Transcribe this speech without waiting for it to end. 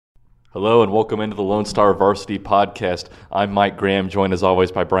Hello and welcome into the Lone Star Varsity Podcast. I'm Mike Graham, joined as always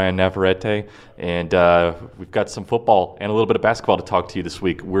by Brian Navarrete, and we've got some football and a little bit of basketball to talk to you this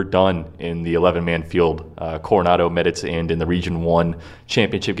week. We're done in the 11-man field. Coronado met its end in the Region 1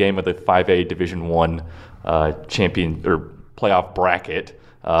 championship game of the 5A Division 1 champion or playoff bracket.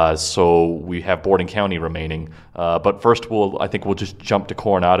 So we have Borden County remaining. But first, I think we'll just jump to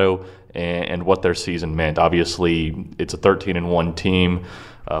Coronado and what their season meant. Obviously, it's a 13-1 team.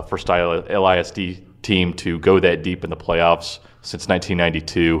 First LISD team to go that deep in the playoffs since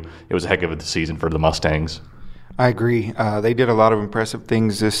 1992. It was a heck of a season for the Mustangs. I agree. They did a lot of impressive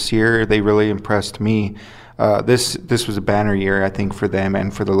things this year. They really impressed me. This was a banner year, I think, for them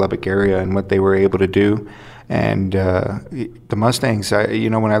and for the Lubbock area and what they were able to do. And the Mustangs,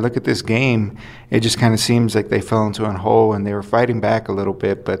 when I look at this game, it just kind of seems like they fell into a hole and they were fighting back a little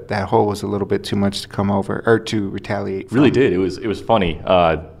bit, but that hole was a little bit too much to come over or to retaliate from. Really did. It was funny.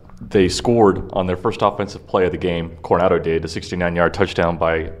 They scored on their first offensive play of the game. Coronado did a 69-yard touchdown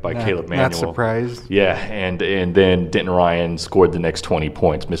by Caleb Manuel. Not surprised. Yeah, and then Denton Ryan scored the next 20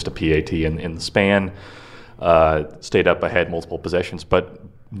 points, missed a PAT in the span, stayed up ahead multiple possessions. But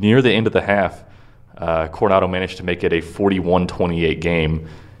near the end of the half, Coronado managed to make it a 41-28 game.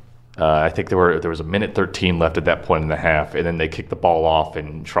 I think there was a minute 13 left at that point in the half, and then they kicked the ball off,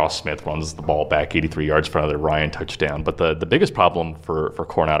 and Tross Smith runs the ball back 83 yards for another Ryan touchdown. But the biggest problem for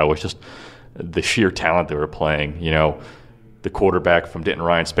Coronado was just the sheer talent they were playing. You know, the quarterback from Denton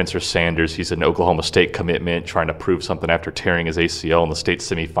Ryan, Spencer Sanders, he's an Oklahoma State commitment trying to prove something after tearing his ACL in the state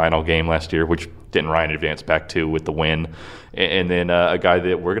semifinal game last year, which Denton Ryan advanced back to with the win. And then a guy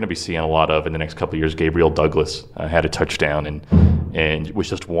that we're going to be seeing a lot of in the next couple of years, Gabriel Douglas, had a touchdown and was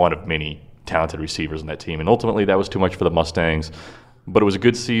just one of many talented receivers in that team. And ultimately, that was too much for the Mustangs. But it was a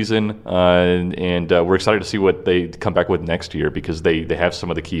good season, and we're excited to see what they come back with next year because they have some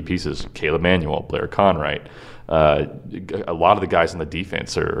of the key pieces. Caleb Manuel, Blair Conwright. A lot of the guys on the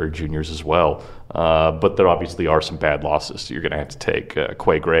defense are juniors as well. But there obviously are some bad losses you're going to have to take.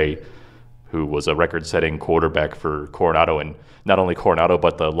 Quay Gray, who was a record-setting quarterback for Coronado, and not only Coronado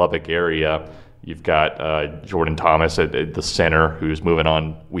but the Lubbock area. You've got Jordan Thomas at the center, who's moving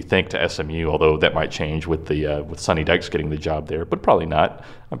on, we think, to SMU, although that might change with Sonny Dykes getting the job there, but probably not.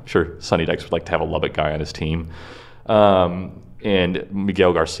 I'm sure Sonny Dykes would like to have a Lubbock guy on his team. And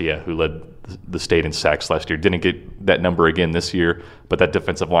Miguel Garcia, who led the state in sacks last year, didn't get that number again this year, but that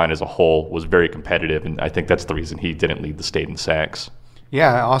defensive line as a whole was very competitive, and I think that's the reason he didn't lead the state in sacks.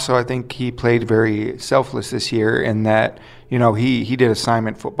 Yeah, also I think he played very selfless this year in that, he did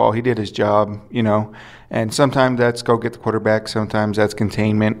assignment football. He did his job, and sometimes that's go get the quarterback, sometimes that's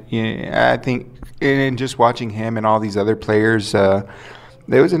containment. I think in just watching him and all these other players, it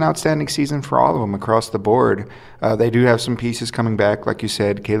was an outstanding season for all of them across the board. They do have some pieces coming back, like you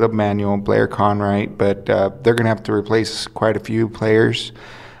said, Caleb Manuel, Blair Conwright, but they're going to have to replace quite a few players.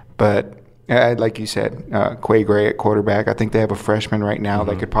 But like you said, Quay Gray at quarterback. I think they have a freshman right now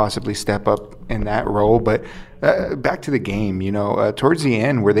that could possibly step up in that role. But back to the game, towards the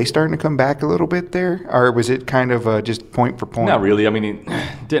end, were they starting to come back a little bit there? Or was it kind of just point for point? Not really. I mean,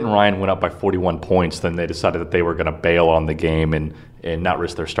 Denton Ryan went up by 41 points. Then they decided that they were going to bail on the game and not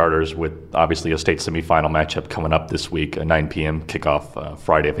risk their starters with obviously a state semifinal matchup coming up this week, a 9 p.m. kickoff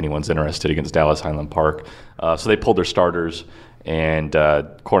Friday if anyone's interested against Dallas Highland Park. So they pulled their starters, and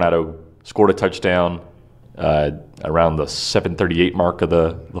Coronado scored a touchdown around the 7:38 mark of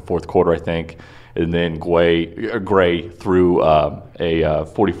the fourth quarter, I think. And then Gray threw a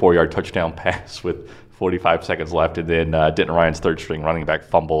 44-yard touchdown pass with 45 seconds left. And then Denton Ryan's third-string running back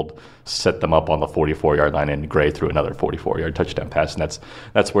fumbled, set them up on the 44-yard line, and Gray threw another 44-yard touchdown pass. And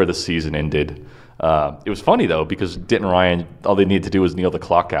that's where the season ended. It was funny, though, because Denton Ryan, all they needed to do was kneel the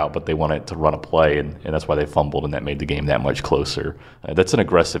clock out, but they wanted to run a play, and that's why they fumbled, and that made the game that much closer. That's an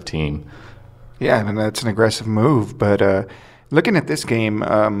aggressive team. Yeah, and that's an aggressive move. But looking at this game,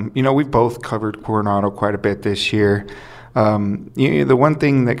 we've both covered Coronado quite a bit this year. The one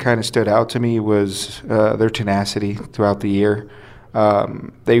thing that kind of stood out to me was their tenacity throughout the year.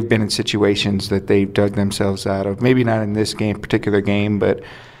 They've been in situations that they've dug themselves out of. Maybe not in this particular game, but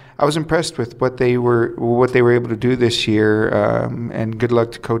I was impressed with what they were able to do this year, and good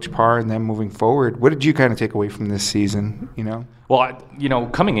luck to Coach Parr and them moving forward. What did you kind of take away from this season? Well,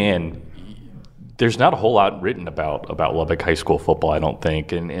 coming in, there's not a whole lot written about Lubbock high school football, I don't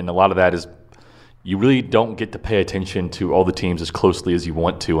think, and a lot of that is you really don't get to pay attention to all the teams as closely as you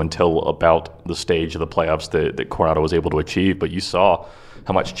want to until about the stage of the playoffs that Coronado was able to achieve. But you saw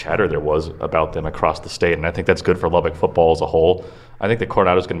how much chatter there was about them across the state. And I think that's good for Lubbock football as a whole. I think that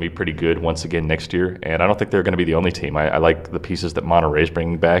Coronado's going to be pretty good once again next year, and I don't think they're going to be the only team. I like the pieces that Monterey's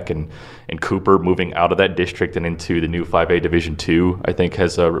bringing back, and Cooper moving out of that district and into the new 5A Division II, I think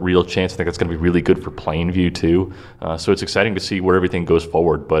has a real chance. I think that's going to be really good for Plainview too. So it's exciting to see where everything goes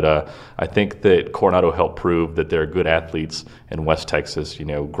forward. But I think that Coronado helped prove that there are good athletes in West Texas.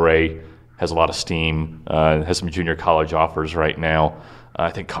 Gray has a lot of steam, has some junior college offers right now.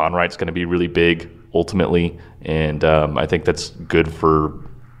 I think Conright's going to be really big ultimately, and I think that's good for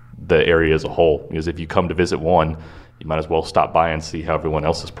the area as a whole, because if you come to visit one, you might as well stop by and see how everyone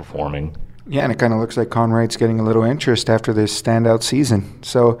else is performing. Yeah, and it kind of looks like Conright's getting a little interest after this standout season.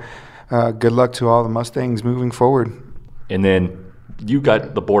 So good luck to all the Mustangs moving forward. And then you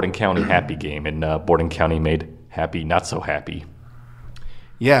got the Borden County happy game, and Borden County made happy not so happy.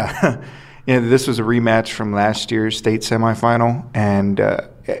 Yeah. This was a rematch from last year's state semifinal, and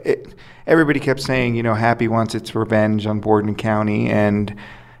everybody kept saying, Happy wants its revenge on Borden County, and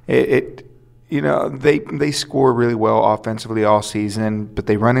they score really well offensively all season, but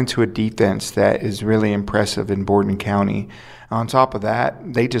they run into a defense that is really impressive in Borden County. On top of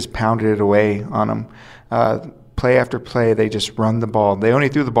that, they just pounded it away on them. Play after play, they just run the ball. They only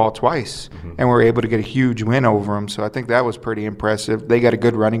threw the ball twice, and were able to get a huge win over them. So I think that was pretty impressive. They got a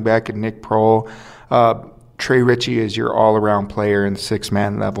good running back in Nick Prohl. Trey Ritchie is your all-around player in the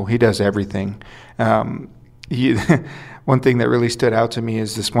six-man level. He does everything. One thing that really stood out to me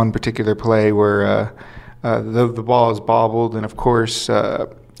is this one particular play where the ball is bobbled, and, of course,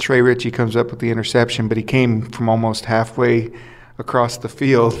 Trey Ritchie comes up with the interception, but he came from almost halfway across the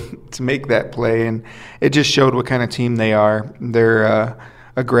field to make that play, and it just showed what kind of team they are. They're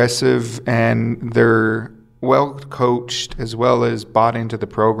aggressive, and they're well coached as well as bought into the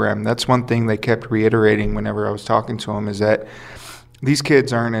program. That's one thing they kept reiterating whenever I was talking to them, is that these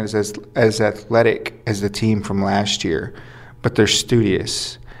kids aren't as athletic as the team from last year, but they're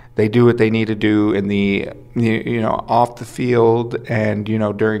studious. They do what they need to do in the off the field and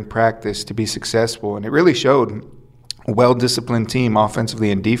during practice to be successful, and it really showed. A well-disciplined team offensively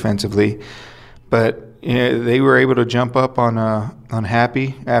and defensively, but they were able to jump up on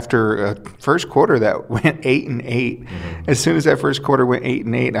Happy after a first quarter that went 8-8. Mm-hmm. As soon as that first quarter went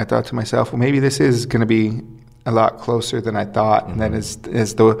 8-8, I thought to myself, well, maybe this is going to be a lot closer than I thought. Mm-hmm. And then as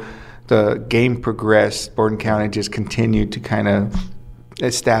the game progressed, Borden County just continued to kind of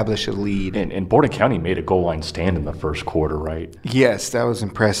establish a lead. And Borden County made a goal line stand in the first quarter, right? Yes, that was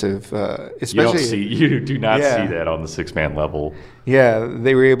impressive. Especially you do not see that on the six-man level. Yeah,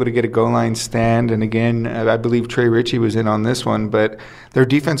 they were able to get a goal line stand, and again, I believe Trey Ritchie was in on this one, but their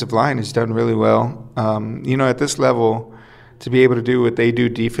defensive line has done really well. At this level, to be able to do what they do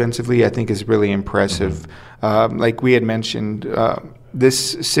defensively, I think is really impressive. Mm-hmm. Like we had mentioned,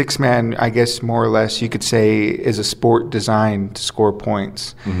 this six-man, I guess more or less you could say, is a sport designed to score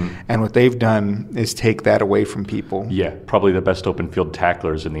points. Mm-hmm. And what they've done is take that away from people. Yeah, probably the best open field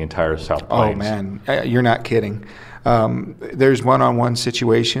tacklers in the entire South Plains. Oh, man, you're not kidding. There's one-on-one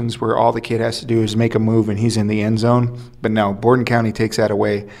situations where all the kid has to do is make a move and he's in the end zone. But no, Borden County takes that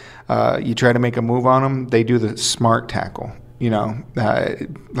away. You try to make a move on them, they do the smart tackle.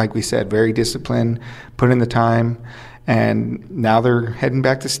 Like we said, very disciplined, put in the time. And now they're heading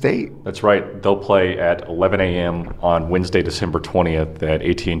back to state. That's right. They'll play at 11 a.m. on Wednesday, December 20th at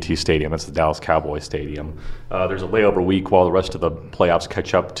AT&T Stadium. That's the Dallas Cowboys Stadium. There's a layover week while the rest of the playoffs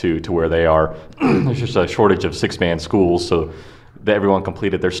catch up to where they are. There's just a shortage of six-man schools, so everyone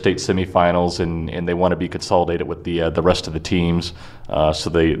completed their state semifinals, and they want to be consolidated with the rest of the teams. So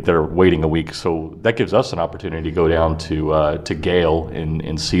they're waiting a week. So that gives us an opportunity to go down to Gale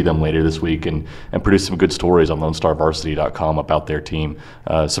and see them later this week and produce some good stories on LoneStarVarsity.com about their team.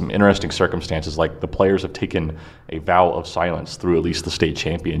 Some interesting circumstances, like the players have taken a vow of silence through at least the state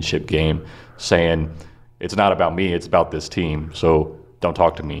championship game, saying, it's not about me, it's about this team, so don't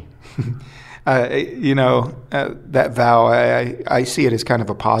talk to me. That vow, I see it as kind of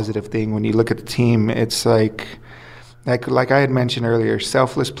a positive thing. When you look at the team, it's like I had mentioned earlier,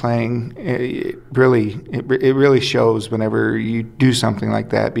 selfless playing. It really shows whenever you do something like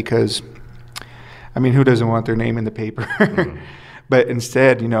that, because, I mean, who doesn't want their name in the paper? Mm-hmm. But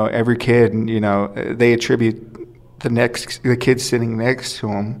instead, every kid, they attribute the kid sitting next to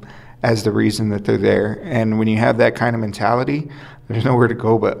them as the reason that they're there. And when you have that kind of mentality, there's nowhere to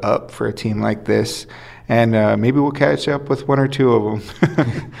go but up for a team like this. And maybe we'll catch up with one or two of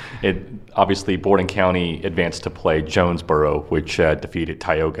them. Obviously, Borden County advanced to play Jonesboro, which defeated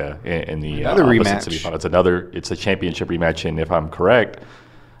Tioga in the another rematch. Semifinal. It's a championship rematch, and if I'm correct,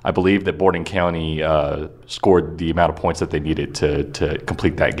 I believe that Borden County scored the amount of points that they needed to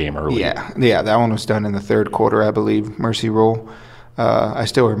complete that game early. Yeah, that one was done in the third quarter, I believe, mercy rule. I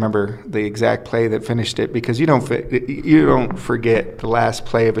still remember the exact play that finished it, because you don't forget the last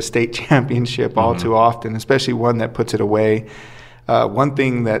play of a state championship all too often, especially one that puts it away. One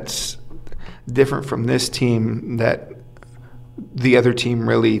thing that's different from this team that the other team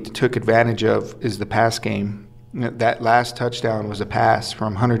really took advantage of is the pass game. That last touchdown was a pass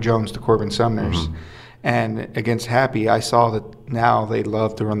from Hunter Jones to Corbin Sumners. And against Happy, I saw that now they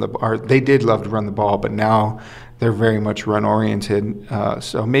love to run they did love to run the ball, but now they're very much run-oriented.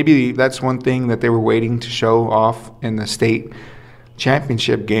 So maybe that's one thing that they were waiting to show off in the state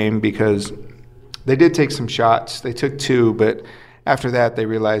championship game, because they did take some shots. They took 2, but after that, they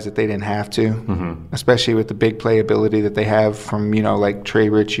realized that they didn't have to, especially with the big playability that they have from, like Trey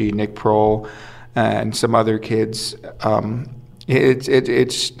Ritchie, Nick Prohl, and some other kids. It's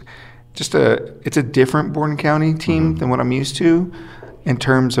a different Borden County team than what I'm used to in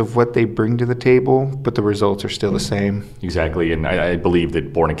terms of what they bring to the table, but the results are still the same. Exactly, and I believe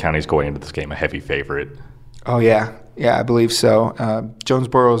that Borden County is going into this game a heavy favorite. Oh, yeah. Yeah, I believe so.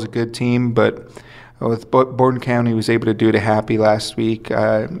 Jonesboro is a good team, but with Borden County was able to do to Happy last week,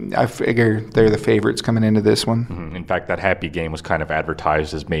 I figure they're the favorites coming into this one. In fact, that Happy game was kind of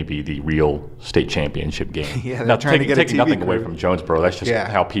advertised as maybe the real state championship game. Yeah, now, trying to get taking a TV nothing crew away from Jonesboro, that's just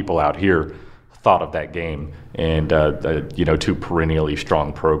how people out here thought of that game, and 2 perennially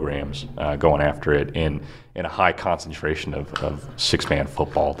strong programs going after it in a high concentration of six-man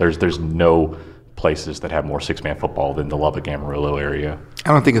football. There's no places that have more six-man football than the Lubbock Amarillo area. I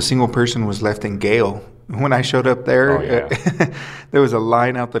don't think a single person was left in Gale. When I showed up there, there was a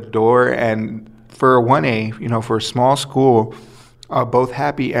line out the door, and for a 1A, for a small school, both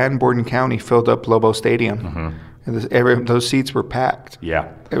Happy and Borden County filled up Lobo Stadium. And those seats were packed.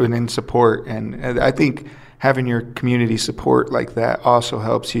 Yeah. It was in support, and I think having your community support like that also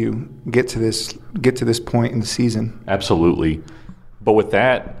helps you get to this point in the season. Absolutely. But with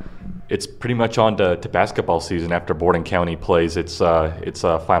that, it's pretty much on to basketball season after Borden County plays its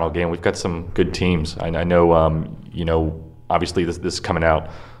final game. We've got some good teams. I know, obviously this is coming out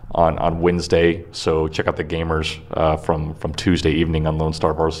on Wednesday, so check out the gamers from Tuesday evening on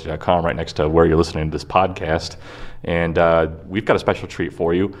LoneStarVarsity.com, right next to where you're listening to this podcast. And we've got a special treat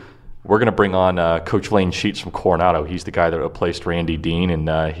for you. We're going to bring on Coach Layne Sheets from Coronado. He's the guy that replaced Randy Dean,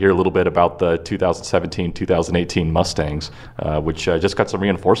 and hear a little bit about the 2017-2018 Mustangs, which just got some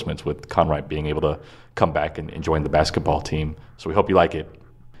reinforcements with Conrad being able to come back and join the basketball team. So we hope you like it.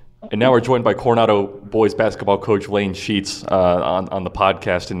 And now we're joined by Coronado boys basketball coach Layne Sheets on the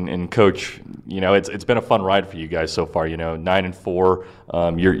podcast. And Coach, it's been a fun ride for you guys so far.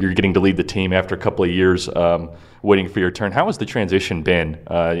 9-4. You're getting to lead the team after a couple of years waiting for your turn. How has the transition been?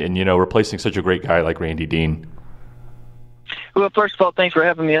 And replacing such a great guy like Randy Dean. Well, first of all, thanks for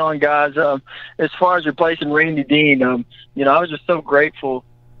having me on, guys. As far as replacing Randy Dean, I was just so grateful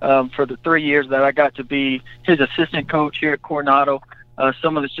for the 3 years that I got to be his assistant coach here at Coronado.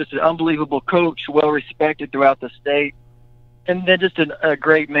 Someone that's just an unbelievable coach, well-respected throughout the state, and then just a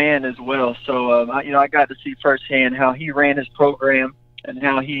great man as well. So, I got to see firsthand how he ran his program and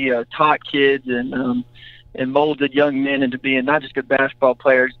how he taught kids and molded young men into being not just good basketball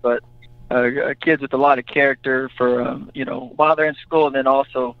players, but kids with a lot of character for, while they're in school, and then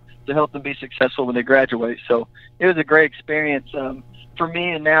also to help them be successful when they graduate. So it was a great experience for me,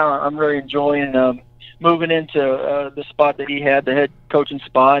 and now I'm really enjoying moving into the spot that he had, the head coaching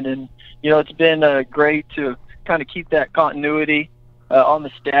spot. And, it's been great to kind of keep that continuity on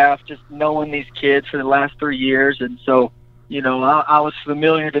the staff, just knowing these kids for the last 3 years. And so, I was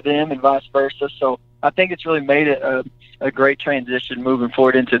familiar to them and vice versa. So I think it's really made it a great transition moving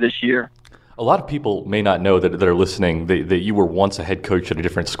forward into this year. A lot of people may not know that are listening that you were once a head coach at a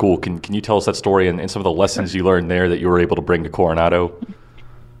different school. Can you tell us that story and some of the lessons you learned there that you were able to bring to Coronado?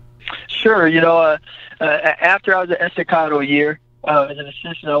 Sure. After I was at Estacado a year as an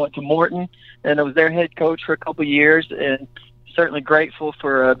assistant, I went to Morton, and I was their head coach for a couple of years, and certainly grateful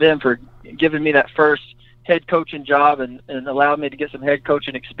for them for giving me that first head coaching job and allowed me to get some head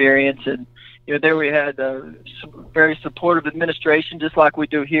coaching experience. And, there we had some very supportive administration, just like we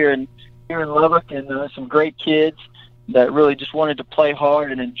do here in Lubbock, and some great kids that really just wanted to play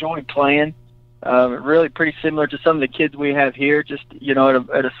hard and enjoy playing. Really pretty similar to some of the kids we have here, just,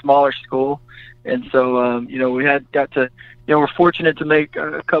 at a smaller school. And so, we we're fortunate to make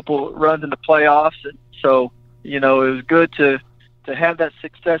a couple runs in the playoffs. And so, it was good to have that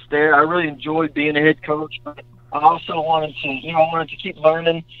success there. I really enjoyed being a head coach, but I also wanted to keep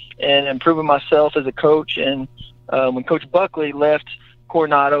learning and improving myself as a coach. And when Coach Buckley left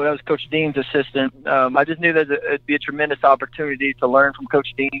Coronado. That was Coach Dean's assistant. I just knew that it'd be a tremendous opportunity to learn from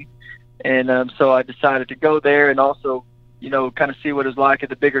Coach Dean. And so I decided to go there and also, kind of see what it was like at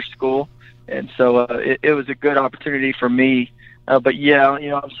the bigger school. And so it was a good opportunity for me. But, yeah,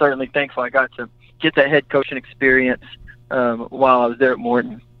 I'm certainly thankful I got to get that head coaching experience while I was there at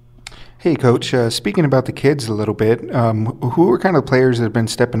Morton. Hey, Coach, speaking about the kids a little bit, who are kind of players that have been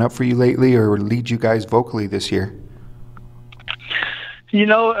stepping up for you lately or lead you guys vocally this year?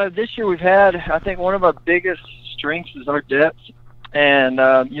 This year we've had, I think one of our biggest strengths is our depth. And,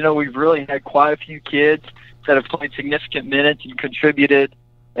 we've really had quite a few kids that have played significant minutes and contributed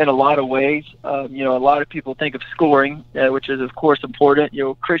in a lot of ways. A lot of people think of scoring, which is, of course, important.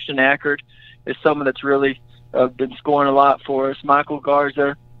 Christian Ackard is someone that's really been scoring a lot for us. Michael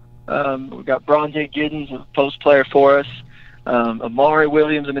Garza. We've got Bronze Giddens, a post player for us. Amari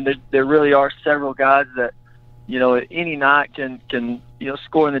Williams. I mean, there really are several guys that, any night can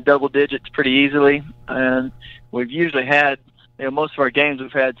score in the double digits pretty easily. And we've usually had, most of our games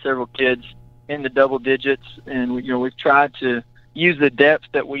we've had several kids in the double digits. And, we've tried to use the depth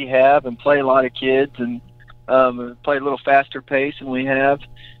that we have and play a lot of kids and play a little faster pace than we have.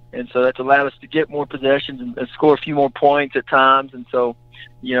 And so that's allowed us to get more possessions and score a few more points at times. And so,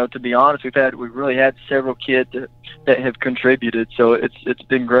 to be honest, we've really had several kids that have contributed. So it's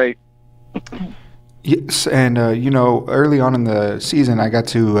been great. Yes, and early on in the season, I got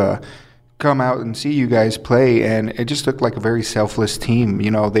to come out and see you guys play, and it just looked like a very selfless team.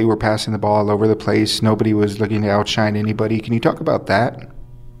 They were passing the ball all over the place. Nobody was looking to outshine anybody. Can you talk about that?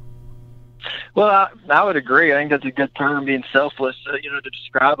 Well, I would agree. I think that's a good term, being selfless, to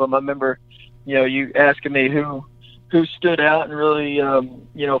describe them. I remember, you asking me who stood out and really,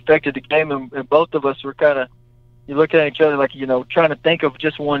 affected the game, and both of us were kind of, you look at each other like, trying to think of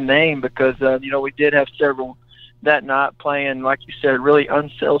just one name because, we did have several that night playing, like you said, really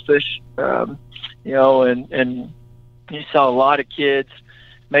unselfish, and you saw a lot of kids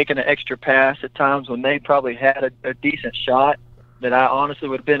making an extra pass at times when they probably had a decent shot that I honestly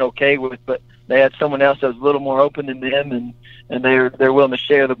would have been okay with, but they had someone else that was a little more open than them, and they're willing to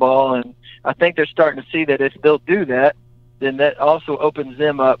share the ball. And I think they're starting to see that if they'll do that, then that also opens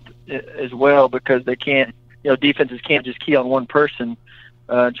them up as well, because they can't, defenses can't just key on one person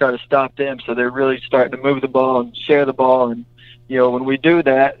and try to stop them. So they're really starting to move the ball and share the ball. And, when we do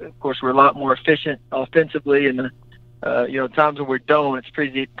that, of course, we're a lot more efficient offensively. And, times when we don't, it's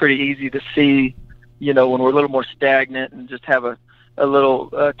pretty easy to see, when we're a little more stagnant and just have a little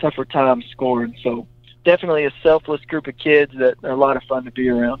tougher time scoring. So definitely a selfless group of kids that are a lot of fun to be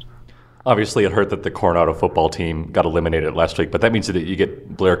around. Obviously, it hurt that the Coronado football team got eliminated last week, but that means that you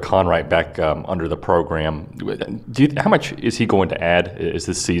get Blair Conright back under the program. How much is he going to add as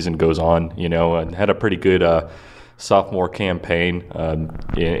this season goes on? And had a pretty good sophomore campaign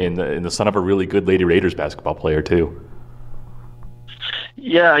in the son of a really good Lady Raiders basketball player too.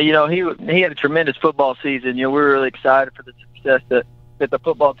 Yeah, he had a tremendous football season. We were really excited for the success that the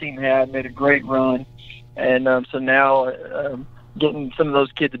football team had. Made a great run, and so now getting some of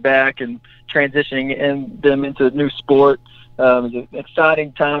those kids back and transitioning them into a new sport is an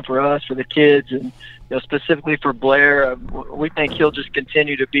exciting time for us, for the kids, and specifically for Blair. We think he'll just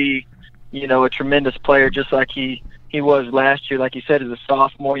continue to be, a tremendous player, just like he was last year. Like you said, as a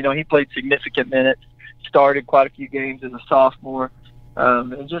sophomore, he played significant minutes, started quite a few games as a sophomore.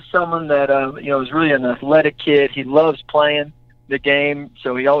 And just someone that, is really an athletic kid. He loves playing the game,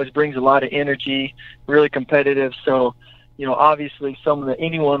 so he always brings a lot of energy, really competitive. So, obviously someone that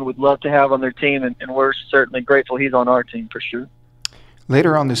anyone would love to have on their team, and we're certainly grateful he's on our team for sure.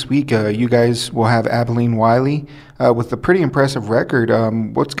 Later on this week, you guys will have Abilene Wiley with a pretty impressive record.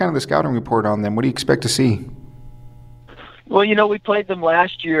 What's kind of the scouting report on them? What do you expect to see? Well, we played them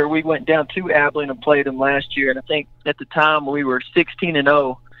last year. We went down to Abilene and played them last year, and I think at the time we were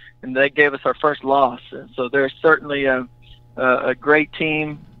 16-0, and they gave us our first loss. And so they're certainly a great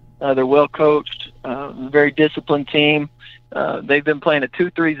team. They're well coached, very disciplined team. They've been playing a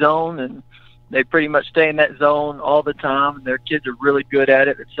 2-3 zone, and they pretty much stay in that zone all the time. And their kids are really good at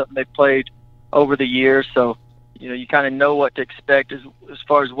it. It's something they've played over the years, so you kind of know what to expect as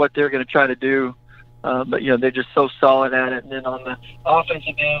far as what they're going to try to do. But they're just so solid at it. And then on the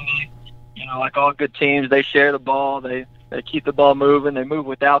offensive end, like all good teams, they share the ball. They keep the ball moving. They move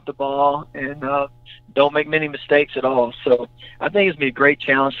without the ball, and don't make many mistakes at all. So I think it's gonna be a great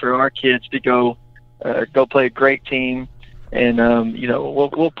challenge for our kids to go play a great team. And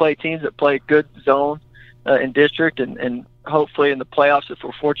we'll play teams that play good zone in district, and hopefully in the playoffs if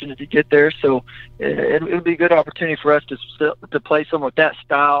we're fortunate to get there. So it'll be a good opportunity for us to play someone with that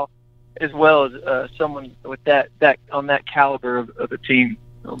style as well as someone with that on that caliber of a team.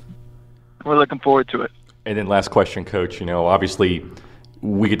 So we're looking forward to it. And then last question, Coach. Obviously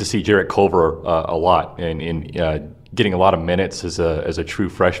we get to see Jarrett Culver a lot and getting a lot of minutes as a true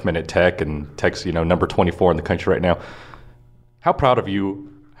freshman at Tech, and Tech's number 24 in the country right now. How proud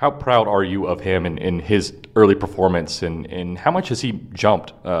are you of him and his early performance, and how much has he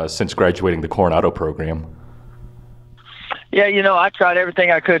jumped since graduating the Coronado program? Yeah, I tried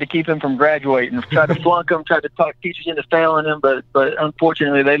everything I could to keep him from graduating. Tried to flunk him, tried to talk teachers into failing him, but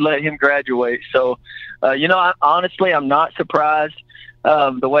unfortunately they let him graduate. So, honestly, I'm not surprised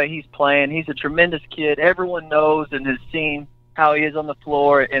the way he's playing. He's a tremendous kid. Everyone knows and has seen how he is on the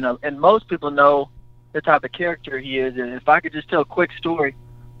floor, and most people know the type of character he is. And if I could just tell a quick story,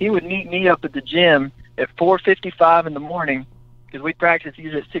 he would meet me up at the gym at 4:55 in the morning, because we practice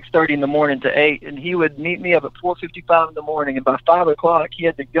usually at 6:30 in the morning to 8, and he would meet me up at 4:55 in the morning, and by 5 o'clock he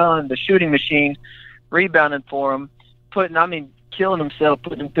had the shooting machine, rebounding for him, killing himself,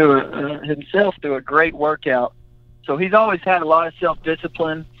 putting himself through a great workout. So he's always had a lot of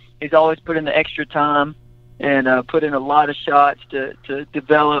self-discipline. He's always put in the extra time and put in a lot of shots to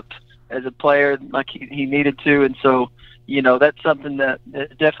develop as a player like he needed to. And so, that's something that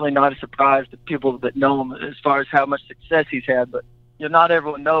definitely not a surprise to people that know him as far as how much success he's had. But not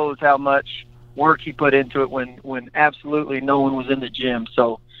everyone knows how much work he put into it when absolutely no one was in the gym.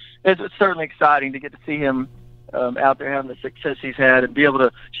 So it's certainly exciting to get to see him out there having the success he's had and be able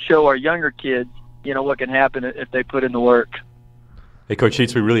to show our younger kids, what can happen if they put in the work. Hey, Coach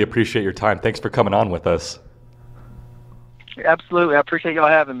Sheets, we really appreciate your time. Thanks for coming on with us. Absolutely. I appreciate y'all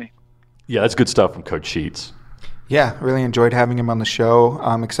having me. Yeah, that's good stuff from Coach Sheets. Yeah, really enjoyed having him on the show.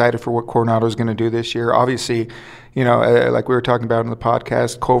 I'm excited for what Coronado is going to do this year. Obviously, like we were talking about in the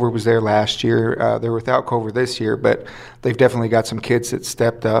podcast, Culver was there last year. They're without Culver this year, but they've definitely got some kids that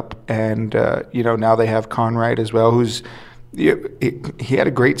stepped up. And, now they have Conrad as well, who's he had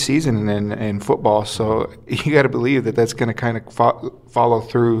a great season in football. So you got to believe that that's going to kind of follow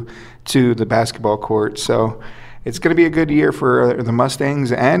through to the basketball court. So it's going to be a good year for the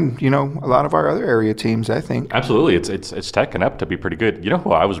Mustangs and, a lot of our other area teams, I think. Absolutely. It's teching up to be pretty good.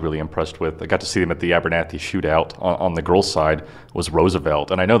 Who I was really impressed with? I got to see them at the Abernathy shootout on the girls' side was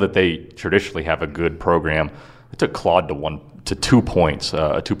Roosevelt. And I know that they traditionally have a good program. They took Claude to 2 points,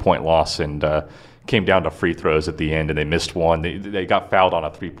 a 2-point loss, and came down to free throws at the end, and they missed one. They got fouled on a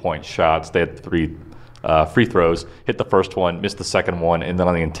 3-point shot. They had 3 free throws, hit the first one, missed the second one, and then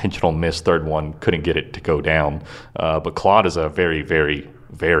on the intentional miss third one, couldn't get it to go down. But Claude is a very, very,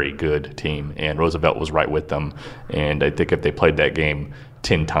 very good team, and Roosevelt was right with them. And I think if they played that game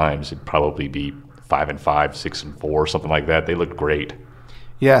 10 times, it'd probably be 5-5, 6-4, something like that. They looked great.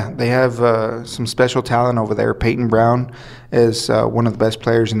 Yeah, they have some special talent over there. Peyton Brown is one of the best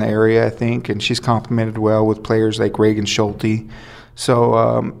players in the area, I think, and she's complemented well with players like Reagan Schulte.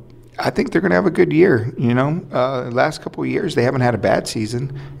 So I think they're going to have a good year. Last couple of years they haven't had a bad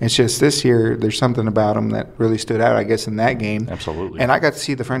season. It's just this year there's something about them that really stood out, I guess, in that game. Absolutely. And I got to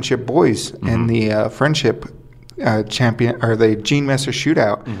see the Friendship boys in the Friendship champion or the Gene Messer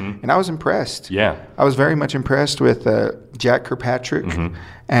shootout, and I was impressed. Yeah, I was very much impressed with Jack Kirkpatrick,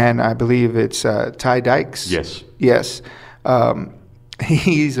 and I believe it's Ty Dykes. Yes.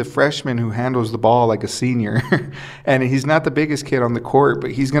 He's a freshman who handles the ball like a senior, and he's not the biggest kid on the court,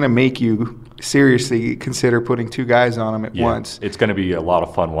 but he's going to make you seriously consider putting 2 guys on him at once. It's going to be a lot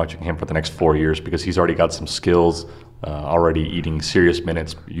of fun watching him for the next 4 years because he's already got some skills, already eating serious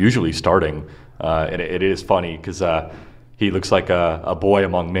minutes, usually starting. And it is funny because he looks like a boy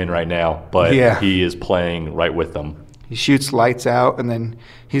among men right now, but he is playing right with them. He shoots lights out, and then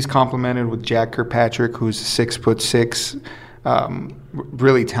he's complemented with Jack Kirkpatrick, who's a 6'6",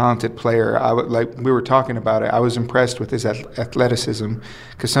 really talented player. We were talking about it. I was impressed with his athleticism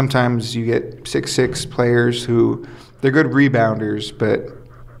because sometimes you get 6'6" players who they're good rebounders, but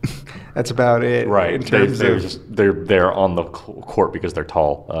that's about it. Right. They're on the court because they're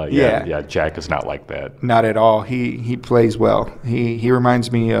tall. Jack is not like that. Not at all. He plays well. He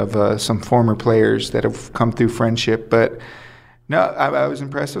reminds me of some former players that have come through Friendship, but. No, I was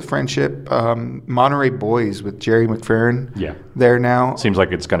impressed with Friendship. Monterey boys with Jerry McFerrin. Yeah. There now. Seems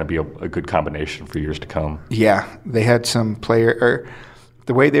like it's going to be a good combination for years to come. Yeah. They had some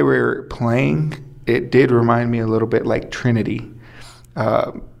the way they were playing, it did remind me a little bit like Trinity.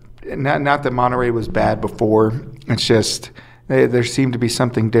 Not that Monterey was bad before. It's just there seemed to be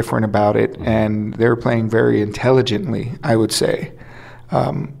something different about it, and they were playing very intelligently, I would say.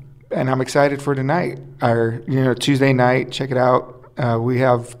 And I'm excited for tonight. Tuesday night, check it out. We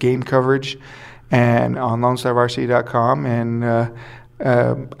have game coverage and on LoneStarVarsity.com. And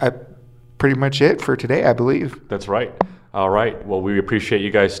pretty much it for today, I believe. That's right. All right. Well, we appreciate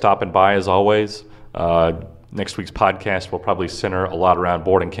you guys stopping by as always. Next week's podcast will probably center a lot around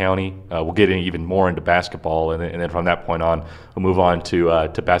Borden County. We'll get even more into basketball, and then from that point on, we'll move on to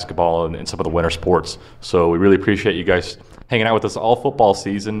basketball and some of the winter sports. So we really appreciate you guys hanging out with us all football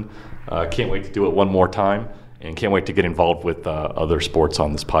season. Can't wait to do it one more time, and can't wait to get involved with other sports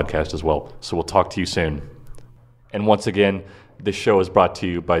on this podcast as well. So we'll talk to you soon. And once again, this show is brought to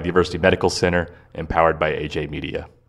you by the University Medical Center and powered by AJ Media.